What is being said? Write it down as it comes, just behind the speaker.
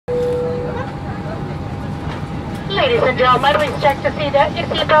Ladies and gentlemen, we check to see that your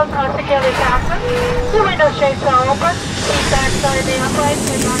seatbelts are securely fastened, the window shades are open, seat backs are in the upright,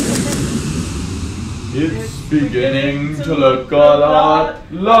 and It's beginning to look a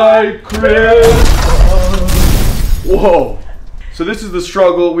lot like Christmas. Whoa. So this is the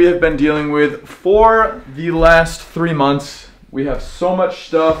struggle we have been dealing with for the last 3 months. We have so much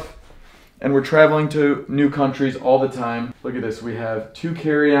stuff and we're traveling to new countries all the time. Look at this, we have 2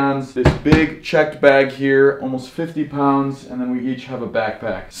 carry-ons, this big checked bag here, almost 50 pounds, and then we each have a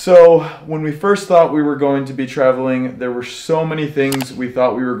backpack. So when we first thought we were going to be traveling, there were so many things we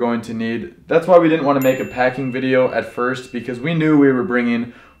thought we were going to need. That's why we didn't want to make a packing video at first, because we knew we were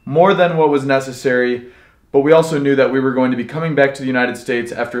bringing more than what was necessary, but we also knew that we were going to be coming back to the United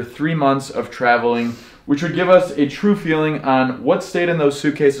States after 3 months of traveling, which would give us a true feeling on what stayed in those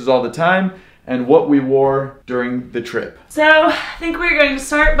suitcases all the time and what we wore during the trip. So I think we're going to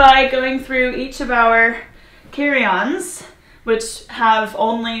start by going through each of our carry-ons, which have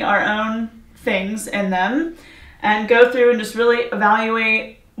only our own things in them, and go through and just really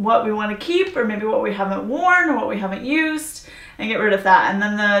evaluate what we want to keep, or maybe what we haven't worn or what we haven't used, and get rid of that. And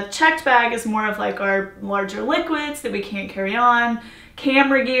then the checked bag is more of like our larger liquids that we can't carry on,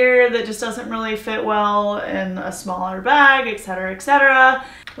 camera gear that just doesn't really fit well in a smaller bag, etc., etc.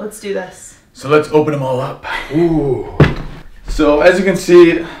 Let's do this. So let's open them all up. Ooh. So as you can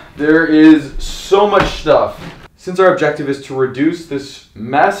see, there is so much stuff. Since our objective is to reduce this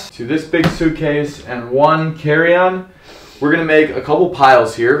mess to this big suitcase and 1 carry-on, we're gonna make a couple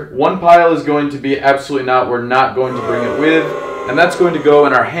piles here. 1 pile is going to be absolutely not, we're not going to bring it with, and that's going to go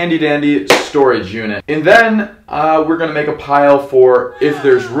in our handy dandy storage unit. And then we're gonna make a pile for if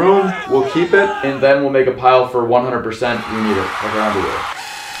there's room, we'll keep it, and then we'll make a pile for 100% we need it, like our underwear.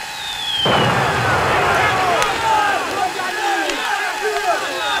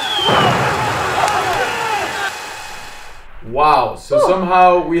 Wow, so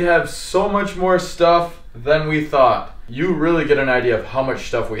somehow we have so much more stuff than we thought. You really get an idea of how much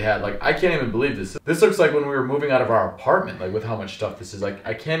stuff we had. Like, I can't even believe this. This looks like when we were moving out of our apartment, like with how much stuff this is. Like,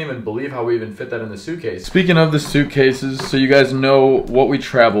 I can't even believe how we even fit that in the suitcase. Speaking of the suitcases, so you guys know what we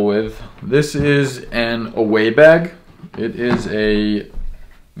travel with. This is an away bag. It is a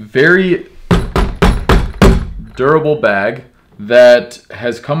very durable bag that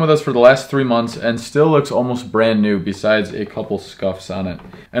has come with us for the last 3 months and still looks almost brand new besides a couple scuffs on it.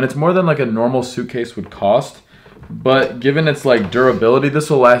 And it's more than like a normal suitcase would cost, but given its like durability, this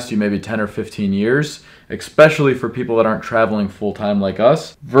will last you maybe 10 or 15 years, especially for people that aren't traveling full-time like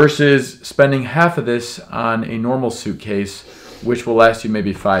us, versus spending half of this on a normal suitcase, which will last you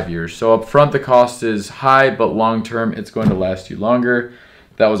maybe 5 years. So up front the cost is high, but long-term it's going to last you longer.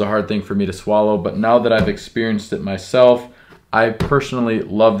 That was a hard thing for me to swallow, but now that I've experienced it myself, I personally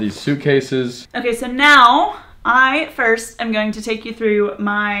love these suitcases. Okay, so now I first am going to take you through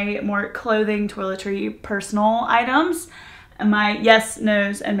my more clothing, toiletry, personal items, and my yes,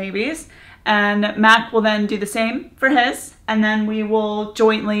 no's, and maybes. And Mac will then do the same for his, and then we will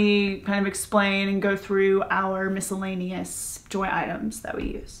jointly kind of explain and go through our miscellaneous joint items that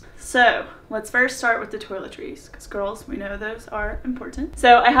we use. So let's first start with the toiletries, because girls, we know those are important.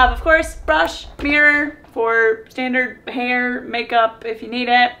 So I have, of course, brush, mirror for standard hair, makeup if you need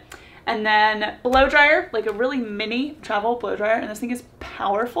it, and then blow dryer, like a really mini travel blow dryer, and this thing is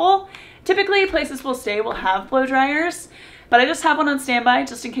powerful. Typically places we'll stay will have blow dryers, but I just have one on standby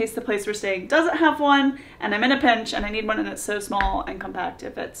just in case the place we're staying doesn't have one and I'm in a pinch and I need one and it's so small and compact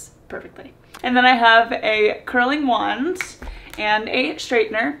it fits perfectly. And then I have a curling wand and a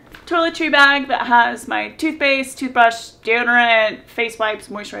straightener, toiletry bag that has my toothpaste, toothbrush, deodorant, face wipes,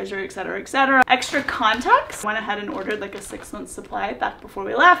 moisturizer, etc., etc. Extra contacts. Went ahead and ordered like a 6-month supply back before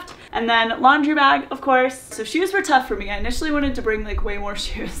we left. And then laundry bag, of course. So shoes were tough for me. I initially wanted to bring like way more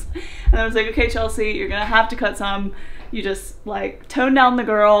shoes. And I was like, okay, Chelsea, you're gonna have to cut some. You just like tone down the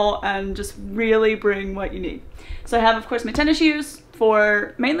girl and just really bring what you need. So I have, of course, my tennis shoes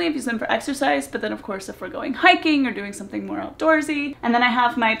for mainly if you use them for exercise, but then of course if we're going hiking or doing something more outdoorsy. And then I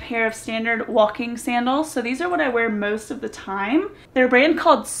have my pair of standard walking sandals. So these are what I wear most of the time. They're a brand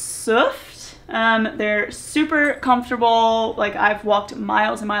called Suft. They're super comfortable. Like I've walked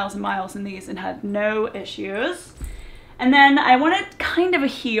miles and miles and miles in these and had no issues. And then I wanted kind of a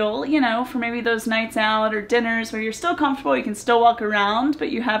heel, you know, for maybe those nights out or dinners where you're still comfortable, you can still walk around, but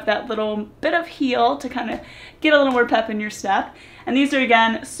you have that little bit of heel to kind of get a little more pep in your step. And these are,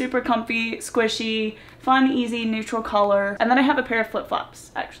 again, super comfy, squishy, fun, easy, neutral color. And then I have a pair of flip-flops,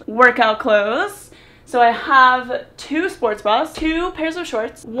 actually. Workout clothes. So I have 2 sports bras, 2 pairs of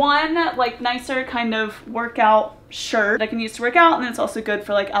shorts, 1 like nicer kind of workout shirt that I can use to work out, and it's also good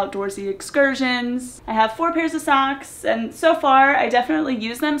for like outdoorsy excursions. I have 4 pairs of socks, and so far I definitely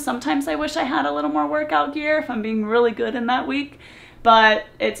use them. Sometimes I wish I had a little more workout gear if I'm being really good in that week, but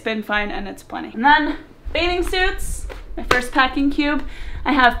it's been fine and it's plenty. And then bathing suits, my first packing cube.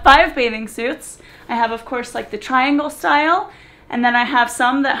 I have 5 bathing suits. I have, of course, like the triangle style, and then I have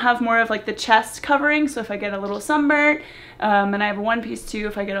some that have more of like the chest covering, so if I get a little sunburnt, and I have a one piece too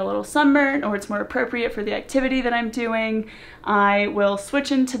if I get a little sunburnt or it's more appropriate for the activity that I'm doing, I will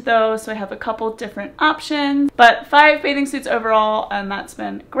switch into those. So I have a couple different options, but 5 bathing suits overall, and that's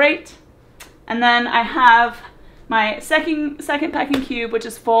been great. And then I have my second packing cube, which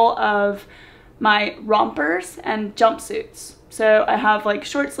is full of my rompers and jumpsuits. So I have like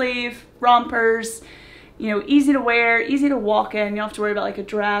short sleeve rompers, you know, easy to wear, easy to walk in. You don't have to worry about like a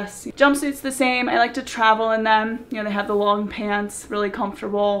dress. Jumpsuits the same. I like to travel in them. You know, they have the long pants, really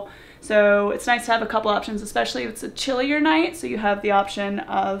comfortable. So it's nice to have a couple options, especially if it's a chillier night. So you have the option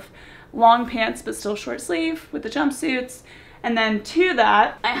of long pants but still short sleeve with the jumpsuits. And then to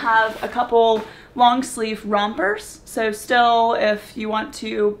that, I have a couple long sleeve rompers. So still, if you want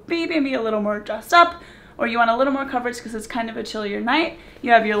to be maybe a little more dressed up, or you want a little more coverage because it's kind of a chillier night,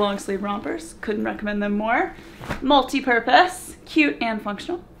 you have your long sleeve rompers. Couldn't recommend them more. Multi-purpose, cute and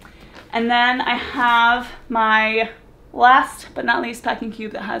functional. And then I have my last but not least packing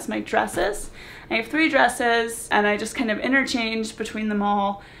cube that has my dresses. I have 3 dresses and I just kind of interchange between them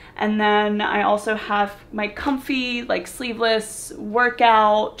all. And then I also have my comfy, like sleeveless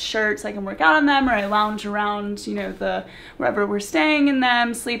workout shirts. I can work out in them, or I lounge around, you know, wherever we're staying in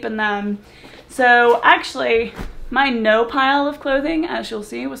them, sleep in them. So actually, my no pile of clothing, as you'll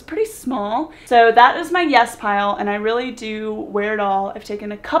see, was pretty small. So that is my yes pile, and I really do wear it all. I've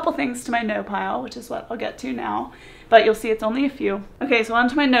taken a couple things to my no pile, which is what I'll get to now, but you'll see it's only a few. Okay, so on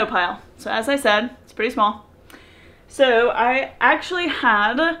to my no pile. So as I said, it's pretty small. So I actually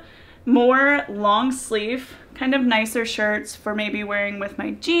had more long sleeve, kind of nicer shirts for maybe wearing with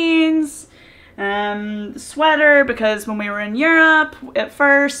my jeans, sweater, because when we were in Europe at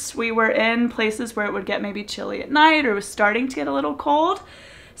first, we were in places where it would get maybe chilly at night or it was starting to get a little cold.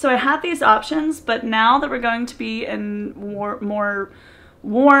 So I had these options, but now that we're going to be in more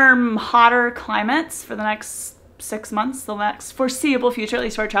warm, hotter climates for the next 6 months, the next foreseeable future, at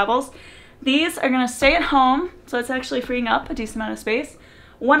least for our travels, these are gonna stay at home, so it's actually freeing up a decent amount of space.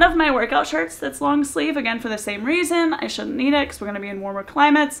 One of my workout shirts that's long sleeve, again for the same reason. I shouldn't need it because we're gonna be in warmer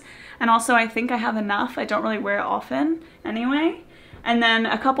climates. And also I think I have enough. I don't really wear it often anyway. And then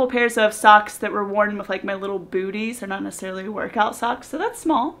a couple pairs of socks that were worn with like my little booties. They're not necessarily workout socks, so that's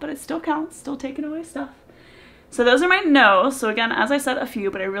small, but it still counts, still taking away stuff. So those are my no's. So again, as I said, a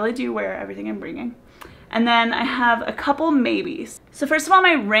few, but I really do wear everything I'm bringing. And then I have a couple maybes. So first of all,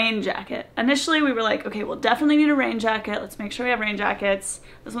 my rain jacket. Initially we were like, okay, we'll definitely need a rain jacket. Let's make sure we have rain jackets.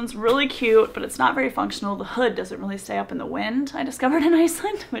 This one's really cute, but it's not very functional. The hood doesn't really stay up in the wind, I discovered in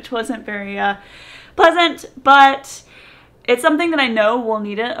Iceland, which wasn't very pleasant, but it's something that I know we'll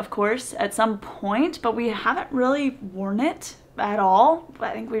need it, of course, at some point, but we haven't really worn it at all.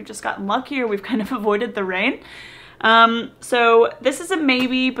 I think we've just gotten lucky, or we've kind of avoided the rain. So this is a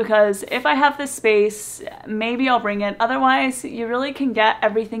maybe, because if I have this space, maybe I'll bring it. Otherwise, you really can get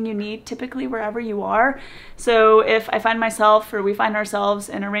everything you need typically wherever you are. So if I find myself, or we find ourselves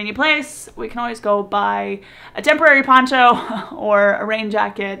in a rainy place, we can always go buy a temporary poncho or a rain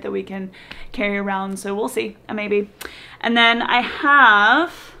jacket that we can carry around. So we'll see, a maybe. And then I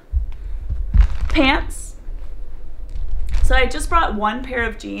have pants. So I just brought 1 pair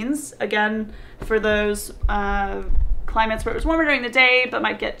of jeans, again, for those climates where it was warmer during the day but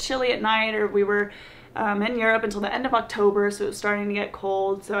might get chilly at night, or we were in Europe until the end of October, so it was starting to get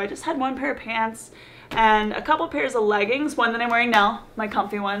cold. So I just had 1 pair of pants and a couple pairs of leggings, one that I'm wearing now, my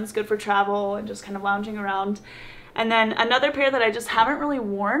comfy ones, good for travel and just kind of lounging around. And then another pair that I just haven't really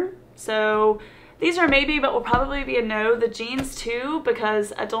worn. So these are maybe, but will probably be a no. The jeans too,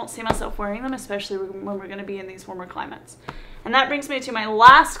 because I don't see myself wearing them, especially when we're gonna be in these warmer climates. And that brings me to my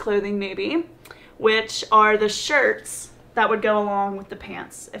last clothing maybe, which are the shirts that would go along with the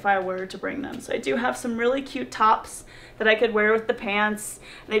pants if I were to bring them. So I do have some really cute tops that I could wear with the pants.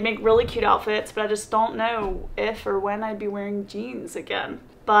 They'd make really cute outfits, but I just don't know if or when I'd be wearing jeans again.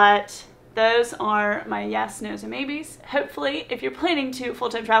 But those are my yes, no's, and maybes. Hopefully, if you're planning to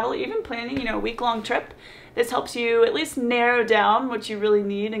full-time travel, or even planning, you know, a week-long trip, this helps you at least narrow down what you really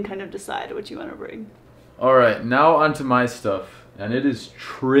need and kind of decide what you want to bring. All right, now onto my stuff, and it is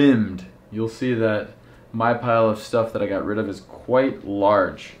trimmed. You'll see that my pile of stuff that I got rid of is quite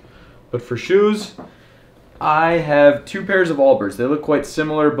large. But for shoes, I have 2 pairs of Allbirds. They look quite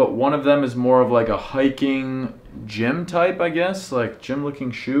similar, but one of them is more of like a hiking gym type, I guess, like gym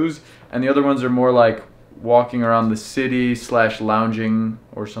looking shoes. And the other ones are more like walking around the city / lounging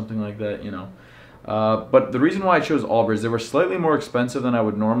or something like that, you know. But the reason why I chose Allbirds, they were slightly more expensive than I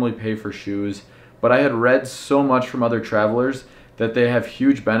would normally pay for shoes, but I had read so much from other travelers that they have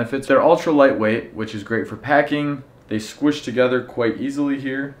huge benefits. They're ultra lightweight, which is great for packing. They squish together quite easily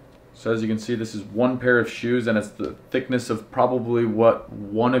here. So as you can see, this is 1 pair of shoes, and it's the thickness of probably what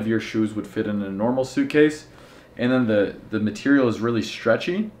one of your shoes would fit in a normal suitcase. And then the material is really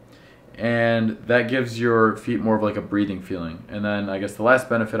stretchy, and that gives your feet more of like a breathing feeling. And then I guess the last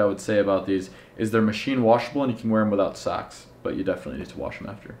benefit I would say about these is they're machine washable, and you can wear them without socks, but you definitely need to wash them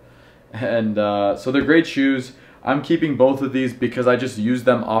after. And so they're great shoes. I'm keeping both of these because I just use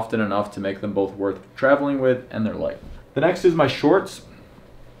them often enough to make them both worth traveling with, and they're light. The next is my shorts.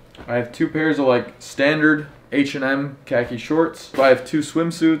 I have 2 pairs of like standard H&M khaki shorts. I have 2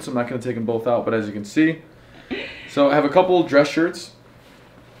 swimsuits. I'm not going to take them both out, but as you can see. So I have a couple dress shirts,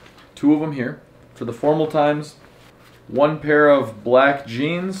 2 of them here for the formal times, 1 pair of black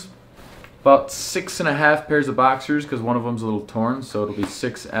jeans, about 6.5 pairs of boxers because one of them's a little torn, so it'll be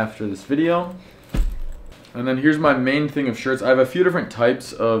 6 after this video. And then here's my main thing of shirts. I have a few different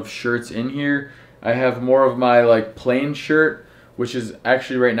types of shirts in here. I have more of my like plain shirt, which is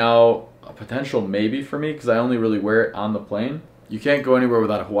actually right now a potential maybe for me because I only really wear it on the plane. You can't go anywhere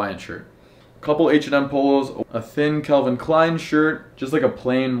without a Hawaiian shirt. A couple H&M polos, a thin Calvin Klein shirt, just like a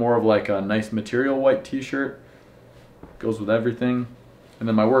plain, more of like a nice material white t-shirt. Goes with everything. And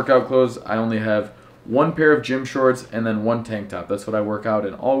then my workout clothes, I only have 1 pair of gym shorts and then 1 tank top. That's what I work out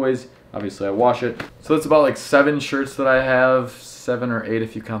in always. Obviously I wash it. So that's about like 7 shirts that I have, 7 or 8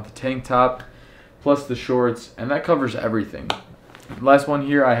 if you count the tank top, plus the shorts, and that covers everything. Last one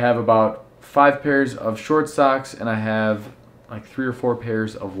here, I have about 5 pairs of short socks, and I have like 3 or 4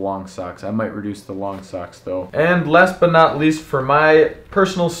 pairs of long socks. I might reduce the long socks though. And last but not least, for my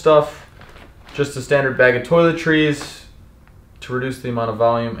personal stuff, just a standard bag of toiletries to reduce the amount of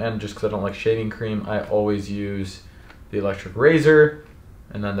volume, and just because I don't like shaving cream, I always use the electric razor,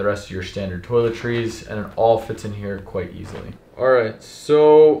 and then the rest of your standard toiletries, and it all fits in here quite easily. Alright,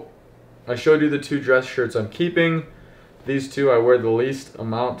 so I showed you the 2 dress shirts I'm keeping. These 2 I wear the least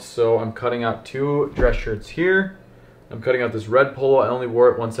amount, so I'm cutting out 2 dress shirts here. I'm cutting out this red polo. I only wore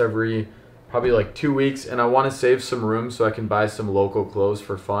it once every probably like 2 weeks, and I want to save some room so I can buy some local clothes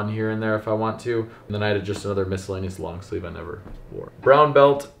for fun here and there if I want to. And then I had just another miscellaneous long sleeve I never wore. Brown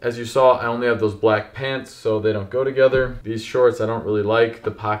belt, as you saw, I only have those black pants so they don't go together. These shorts I don't really like.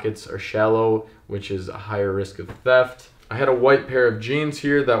 The pockets are shallow, which is a higher risk of theft. I had a white pair of jeans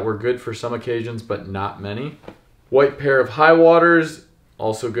here that were good for some occasions, but not many. White pair of high waters,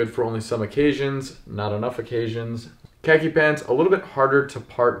 also good for only some occasions, not enough occasions. Khaki pants, a little bit harder to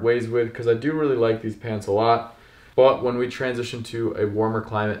part ways with because I do really like these pants a lot, but when we transition to a warmer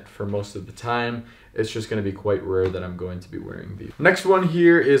climate for most of the time, it's just going to be quite rare that I'm going to be wearing these. Next one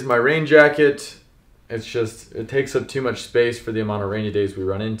here is my rain jacket. It takes up too much space for the amount of rainy days we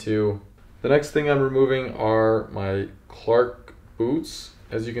run into. The next thing I'm removing are my Clark boots.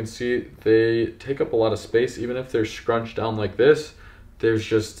 As you can see, they take up a lot of space. Even if they're scrunched down like this, there's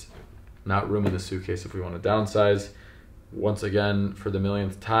just not room in the suitcase if we want to downsize. Once again, for the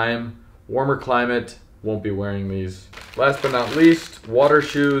millionth time, warmer climate, won't be wearing these. Last but not least, water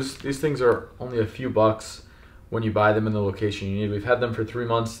shoes. These things are only a few bucks when you buy them in the location you need. We've had them for 3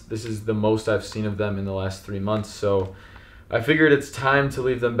 months. This is the most I've seen of them in the last 3 months, so I figured it's time to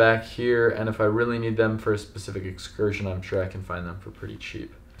leave them back here, and if I really need them for a specific excursion, I'm sure I can find them for pretty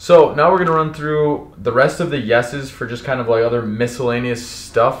cheap. So now we're gonna run through the rest of the yeses for just kind of like other miscellaneous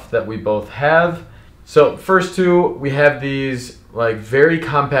stuff that we both have. So first 2, we have these like very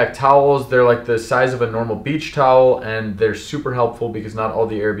compact towels. They're like the size of a normal beach towel, and they're super helpful because not all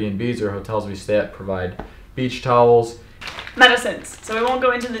the Airbnbs or hotels we stay at provide beach towels. Medicines. So we won't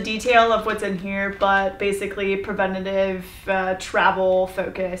go into the detail of what's in here, but basically preventative, travel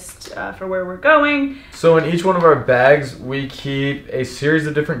focused for where we're going. So in each one of our bags, we keep a series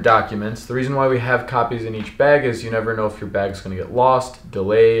of different documents. The reason why we have copies in each bag is you never know if your bag's going to get lost,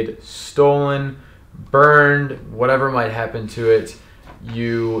 delayed, stolen, burned, whatever might happen to it.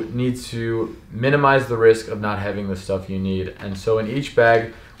 You need to minimize the risk of not having the stuff you need. And so in each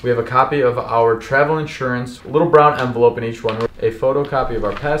bag, we have a copy of our travel insurance, a little brown envelope in each one, a photocopy of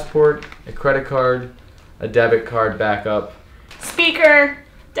our passport, a credit card, a debit card backup. Speaker,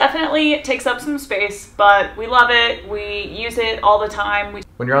 definitely it takes up some space, but we love it. We use it all the time.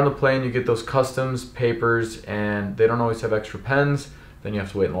 When you're on the plane, you get those customs papers, and they don't always have extra pens. then you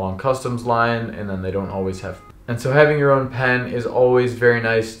have to wait in a long customs line, and then they don't always have. And so having your own pen is always very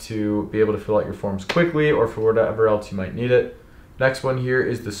nice to be able to fill out your forms quickly or for whatever else you might need it. Next one here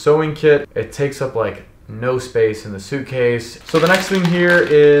is the sewing kit. It takes up like no space in the suitcase. So the next thing here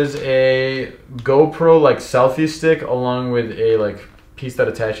is a GoPro like selfie stick along with a like piece that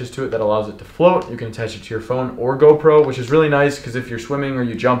attaches to it that allows it to float. You can attach it to your phone or GoPro, which is really nice because if you're swimming or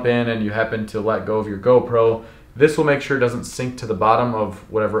you jump in and you happen to let go of your GoPro, this will make sure it doesn't sink to the bottom of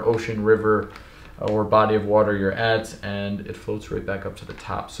whatever ocean, river, or body of water you're at, and it floats right back up to the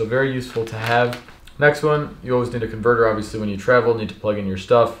top. So very useful to have. Next one, you always need a converter. Obviously when you travel, need to plug in your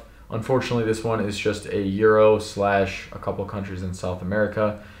stuff. Unfortunately, this one is just a Euro / a couple countries in South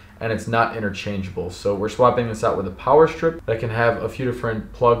America, and it's not interchangeable. So we're swapping this out with a power strip that can have a few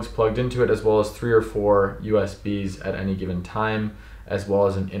different plugs plugged into it, as well as 3 or 4 USBs at any given time, as well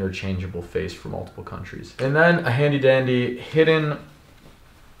as an interchangeable face for multiple countries. And then a handy dandy hidden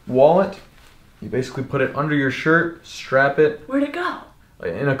wallet. You basically put it under your shirt, strap it. Where'd it go?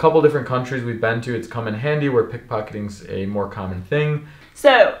 In a couple different countries we've been to, it's come in handy where pickpocketing's a more common thing.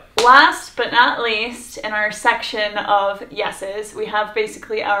 So last but not least, in our section of yeses, we have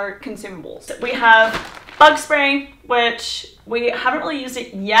basically our consumables. We have bug spray, which we haven't really used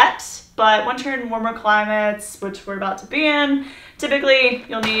it yet, but once you're in warmer climates, which we're about to be in, typically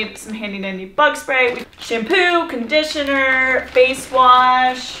you'll need some handy dandy bug spray. Shampoo, conditioner, face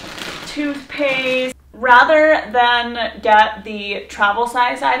wash, toothpaste. Rather than get the travel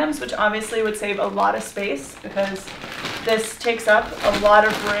size items, which obviously would save a lot of space because this takes up a lot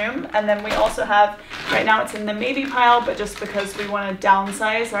of room, and then we also have, right now it's in the maybe pile, but just because we want to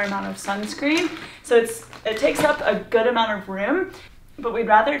downsize our amount of sunscreen, so it takes up a good amount of room, but we'd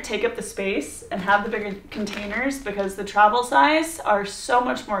rather take up the space and have the bigger containers because the travel size are so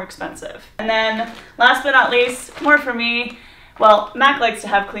much more expensive. And then last but not least, more for me, well, Mac likes to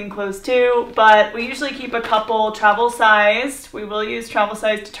have clean clothes too, but we usually keep a couple travel-sized. We will use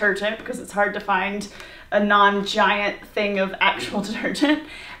travel-sized detergent because it's hard to find a non-giant thing of actual detergent.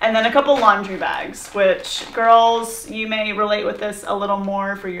 And then a couple laundry bags, which girls, you may relate with this a little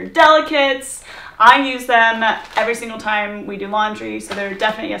more for your delicates. I use them every single time we do laundry, so they're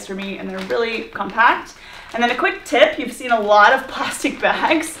definite yes for me, and they're really compact. And then a quick tip, you've seen a lot of plastic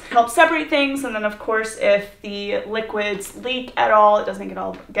bags. Help separate things, and then of course if the liquids leak at all, it doesn't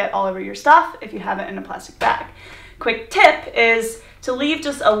get all over your stuff if you have it in a plastic bag. Quick tip is to leave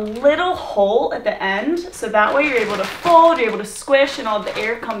just a little hole at the end, so that way you're able to fold, you're able to squish, and all of the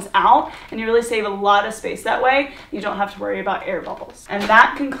air comes out, and you really save a lot of space that way. You don't have to worry about air bubbles. And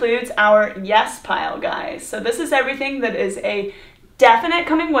that concludes our yes pile, guys. So this is everything that is a definite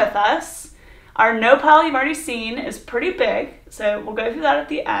coming with us. Our no pile you've already seen is pretty big, so we'll go through that at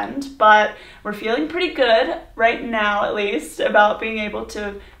the end, but we're feeling pretty good right now, at least, about being able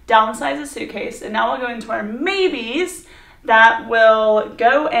to downsize a suitcase. And now we'll go into our maybes that will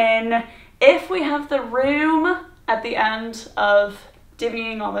go in if we have the room at the end of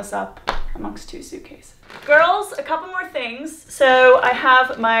divvying all this up amongst 2 suitcases. Girls, a couple more things. So I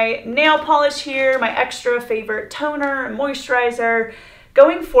have my nail polish here, my extra favorite toner and moisturizer.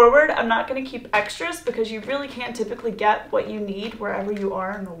 Going forward, I'm not going to keep extras because you really can't typically get what you need wherever you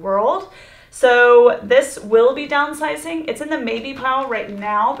are in the world. So this will be downsizing. It's in the maybe pile right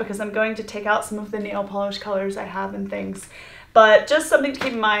now because I'm going to take out some of the nail polish colors I have and things. But just something to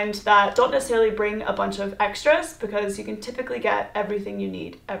keep in mind that don't necessarily bring a bunch of extras because you can typically get everything you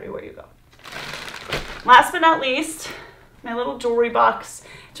need everywhere you go. Last but not least, my little jewelry box.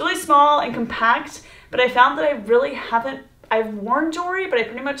 It's really small and compact, but I found that I've worn jewelry, but I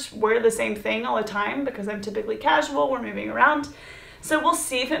pretty much wear the same thing all the time because I'm typically casual, we're moving around. So we'll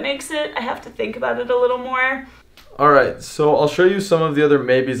see if it makes it. I have to think about it a little more. Alright, so I'll show you some of the other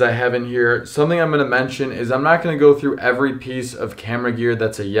maybes I have in here. Something I'm going to mention is I'm not going to go through every piece of camera gear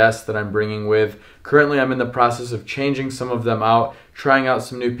that's a yes that I'm bringing with. Currently I'm in the process of changing some of them out, trying out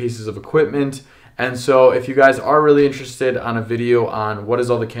some new pieces of equipment. And so if you guys are really interested on a video on what is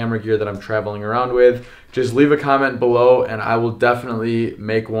all the camera gear that I'm traveling around with, just leave a comment below and I will definitely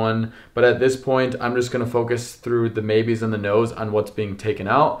make one. But at this point, I'm just going to focus through the maybes and the no's on what's being taken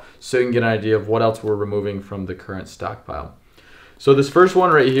out so you can get an idea of what else we're removing from the current stockpile. So this first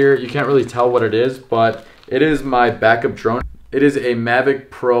one right here, you can't really tell what it is, but it is my backup drone. It is a Mavic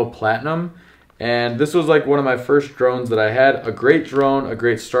Pro Platinum. And this was like one of my first drones that I had. A great drone, a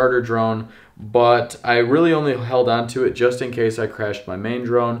great starter drone, but I really only held on to it just in case I crashed my main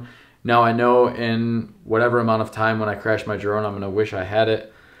drone. Now I know in whatever amount of time when I crash my drone, I'm gonna wish I had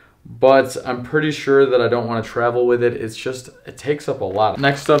it, but I'm pretty sure that I don't wanna travel with it. It's just, it takes up a lot.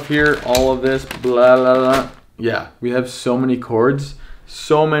 Next up here, all of this, blah, blah, blah. Yeah, we have so many cords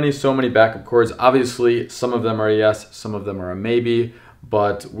So many backup cords. Obviously, some of them are a yes, some of them are a maybe,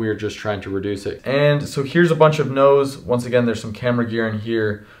 but we're just trying to reduce it. And so here's a bunch of no's. Once again, there's some camera gear in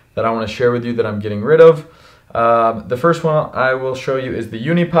here that I want to share with you that I'm getting rid of. The first one I will show you is the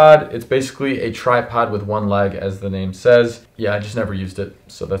Unipod. It's basically a tripod with one leg, as the name says. Yeah, I just never used it,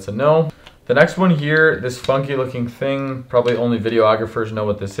 so that's a no. The next one here, this funky looking thing, probably only videographers know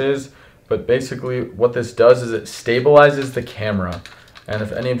what this is, but basically what this does is it stabilizes the camera. And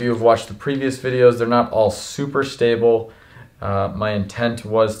if any of you have watched the previous videos, they're not all super stable. My intent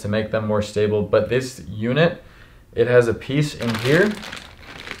was to make them more stable, but this unit, it has a piece in here,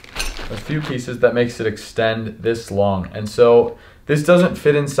 a few pieces that makes it extend this long. And so this doesn't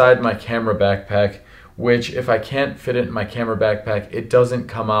fit inside my camera backpack, which if I can't fit it in my camera backpack, it doesn't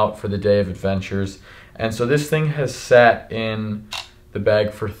come out for the day of adventures. And so this thing has sat in the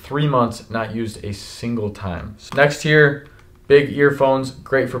bag for 3 months, not used a single time. So next here, big earphones,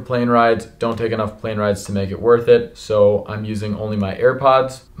 great for plane rides. Don't take enough plane rides to make it worth it, so I'm using only my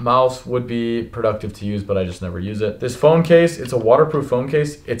AirPods. Mouse would be productive to use, but I just never use it. This phone case, it's a waterproof phone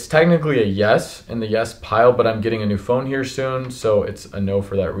case. It's technically a yes in the yes pile, but I'm getting a new phone here soon, so it's a no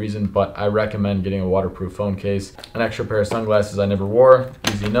for that reason, but I recommend getting a waterproof phone case. An extra pair of sunglasses I never wore,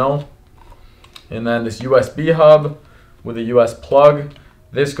 easy no. And then this USB hub with a US plug.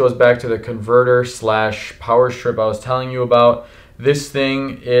 This goes back to the converter / power strip I was telling you about. This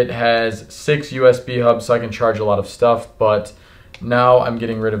thing, it has 6 USB hubs, so I can charge a lot of stuff, but now I'm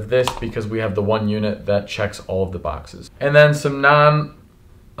getting rid of this because we have the one unit that checks all of the boxes. And then some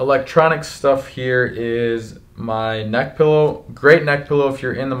non-electronic stuff here is my neck pillow. Great neck pillow if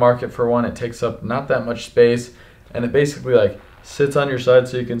you're in the market for one. It takes up not that much space, and it basically like sits on your side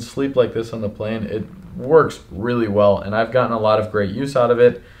so you can sleep like this on the plane. It works really well, and I've gotten a lot of great use out of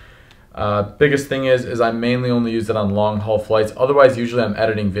it. Biggest thing is I mainly only use it on long haul flights. Otherwise, usually I'm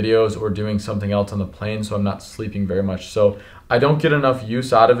editing videos or doing something else on the plane, so I'm not sleeping very much. So I don't get enough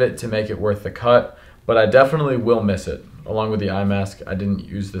use out of it to make it worth the cut, but I definitely will miss it. Along with the eye mask, I didn't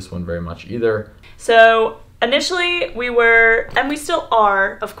use this one very much either. So initially we were, and we still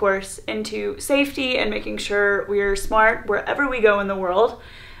are, of course, into safety and making sure we're smart wherever we go in the world.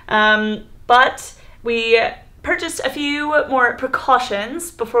 But we purchased a few more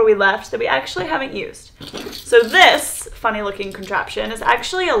precautions before we left that we actually haven't used. So this funny looking contraption is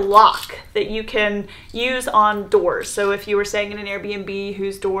actually a lock that you can use on doors. So if you were staying in an Airbnb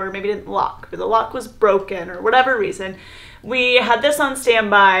whose door maybe didn't lock, or the lock was broken or whatever reason, we had this on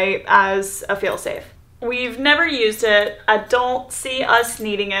standby as a failsafe. We've never used it. I don't see us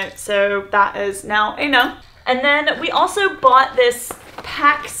needing it, so that is now a no. And then we also bought this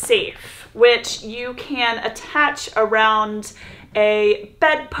pack safe, which you can attach around a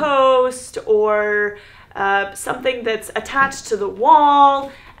bedpost or something that's attached to the wall,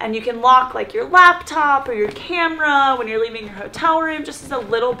 and you can lock like your laptop or your camera when you're leaving your hotel room, just as a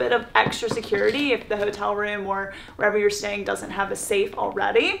little bit of extra security if the hotel room or wherever you're staying doesn't have a safe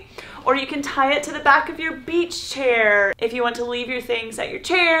already. Or you can tie it to the back of your beach chair if you want to leave your things at your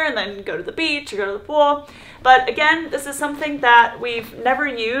chair and then go to the beach or go to the pool. But again, this is something that we've never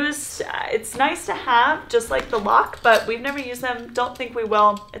used. It's nice to have, just like the lock, but we've never used them. Don't think we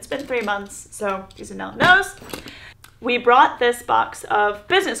will. It's been 3 months, so these are now no's. We brought this box of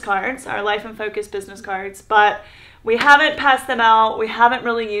business cards, our Life in Focus business cards, but we haven't passed them out. We haven't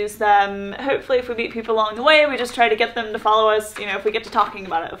really used them. Hopefully if we meet people along the way, we just try to get them to follow us, you know, if we get to talking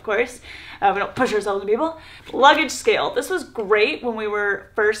about it, of course. We don't push ourselves on people. Luggage scale. This was great when we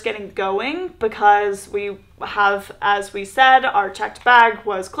were first getting going because we have, as we said, our checked bag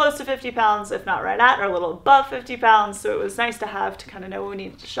was close to 50 pounds, if not right at or a little above 50 pounds. So it was nice to have to kind of know when we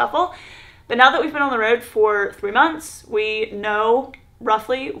needed to shuffle. But now that we've been on the road for 3 months, we know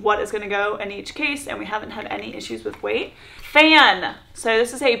roughly what is going to go in each case, and we haven't had any issues with weight. Fan. So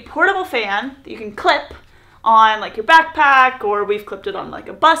this is a portable fan that you can clip on like your backpack, or we've clipped it on like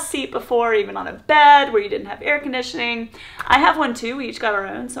a bus seat before, even on a bed where you didn't have air conditioning. I have one too. We each got our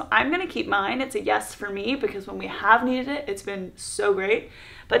own, so I'm going to keep mine. It's a yes for me because when we have needed it, it's been so great.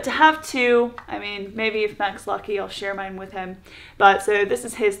 But to have two, I mean, maybe if Mac's lucky, I'll share mine with him. But so this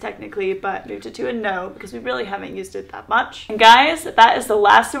is his technically, but moved it to a no because we really haven't used it that much. And guys, that is the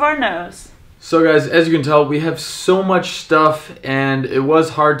last of our no's. So guys, as you can tell, we have so much stuff, and it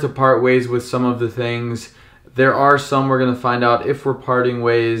was hard to part ways with some of the things. There are some we're going to find out if we're parting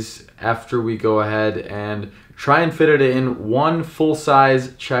ways after we go ahead and try and fit it in one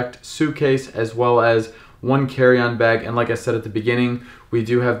full-size checked suitcase as well as one carry-on bag. And like I said at the beginning, we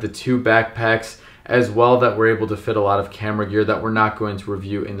do have the 2 backpacks as well that we're able to fit a lot of camera gear that we're not going to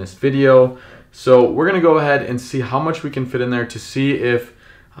review in this video. So we're gonna go ahead and see how much we can fit in there to see if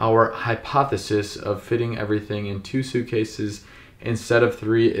our hypothesis of fitting everything in 2 suitcases instead of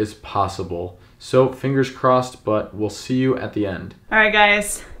 3 is possible. So fingers crossed, but we'll see you at the end. All right,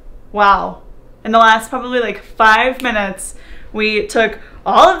 guys. Wow. In the last probably like 5 minutes, we took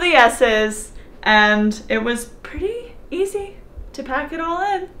all of the S's and it was pretty easy to pack it all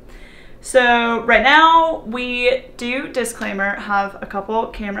in. So right now we do, disclaimer, have a couple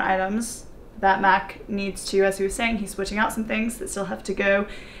camera items that Mac needs to, as he was saying, he's switching out some things that still have to go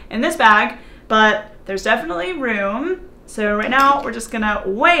in this bag, but there's definitely room. So right now we're just gonna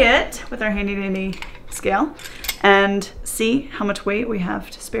weigh it with our handy dandy scale and see how much weight we have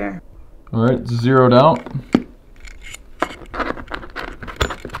to spare. All right, zeroed out.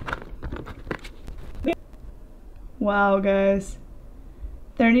 Wow, guys.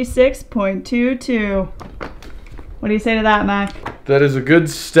 36.22. What do you say to that, Mac? That is a good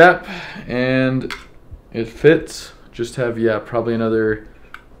step, and it fits. Just have, yeah, probably another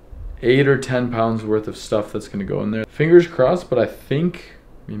 8 or 10 pounds worth of stuff that's gonna go in there. Fingers crossed, but I think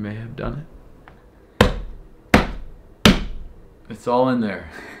we may have done it. It's all in there.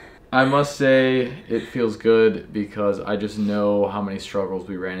 I must say it feels good because I just know how many struggles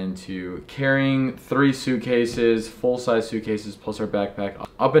we ran into carrying 3 suitcases, full-size suitcases plus our backpack,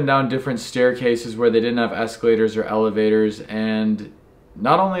 up and down different staircases where they didn't have escalators or elevators, and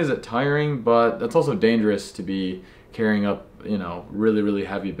not only is it tiring, but that's also dangerous to be carrying up, you know, really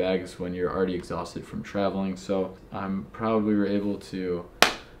heavy bags when you're already exhausted from traveling. So I'm proud we were able to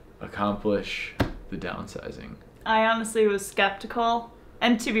accomplish the downsizing. I honestly was skeptical.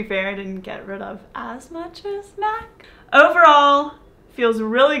 And to be fair, I didn't get rid of as much as Mac. Overall, feels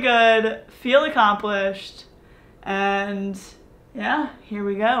really good, feel accomplished, and yeah, here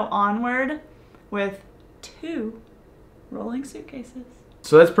we go. Onward with 2 rolling suitcases.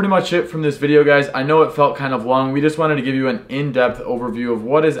 So that's pretty much it from this video, guys. I know it felt kind of long. We just wanted to give you an in-depth overview of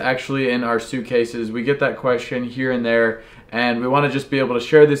what is actually in our suitcases. We get that question here and there, and we want to just be able to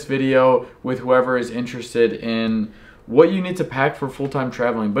share this video with whoever is interested in what you need to pack for full-time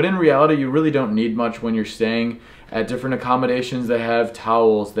traveling. But in reality, you really don't need much when you're staying at different accommodations. They have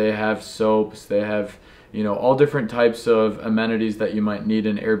towels, they have soaps, they have, you know, all different types of amenities that you might need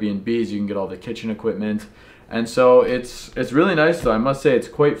in Airbnbs. You can get all the kitchen equipment. And so it's really nice, though. I must say it's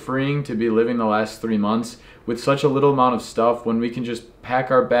quite freeing to be living the last 3 months with such a little amount of stuff when we can just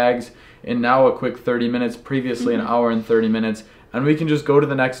pack our bags in now a quick 30 minutes, previously an hour and 30 minutes, and we can just go to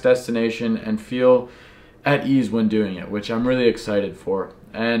the next destination and feel at ease when doing it, which I'm really excited for.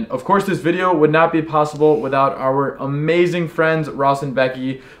 And of course, this video would not be possible without our amazing friends Ross and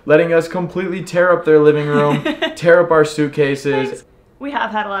Becky letting us completely tear up their living room, tear up our suitcases. Thanks. We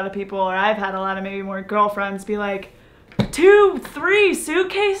have had a lot of people, or I've had a lot of maybe more girlfriends be like, 2, 3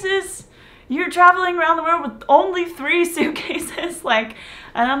 suitcases? You're traveling around the world with only 3 suitcases? Like,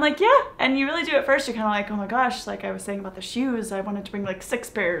 and I'm like, yeah. And you really do at first, you're kind of like, oh my gosh, like I was saying about the shoes, I wanted to bring like 6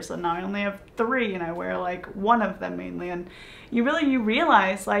 pairs and now I only have 3 and I wear like 1 of them mainly. And you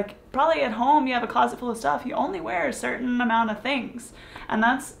realize like probably at home you have a closet full of stuff, you only wear a certain amount of things. And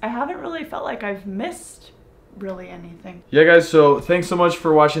that's, I haven't really felt like I've missed really anything. Yeah, guys, so thanks so much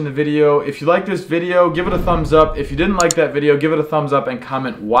for watching the video. If you like this video, give it a thumbs up. If you didn't like that video, give it a thumbs up and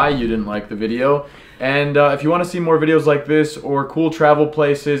comment why you didn't like the video. And if you want to see more videos like this, or cool travel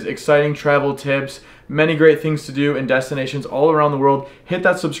places, exciting travel tips, many great things to do and destinations all around the world, hit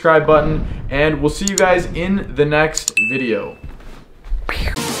that subscribe button, and we'll see you guys in the next video.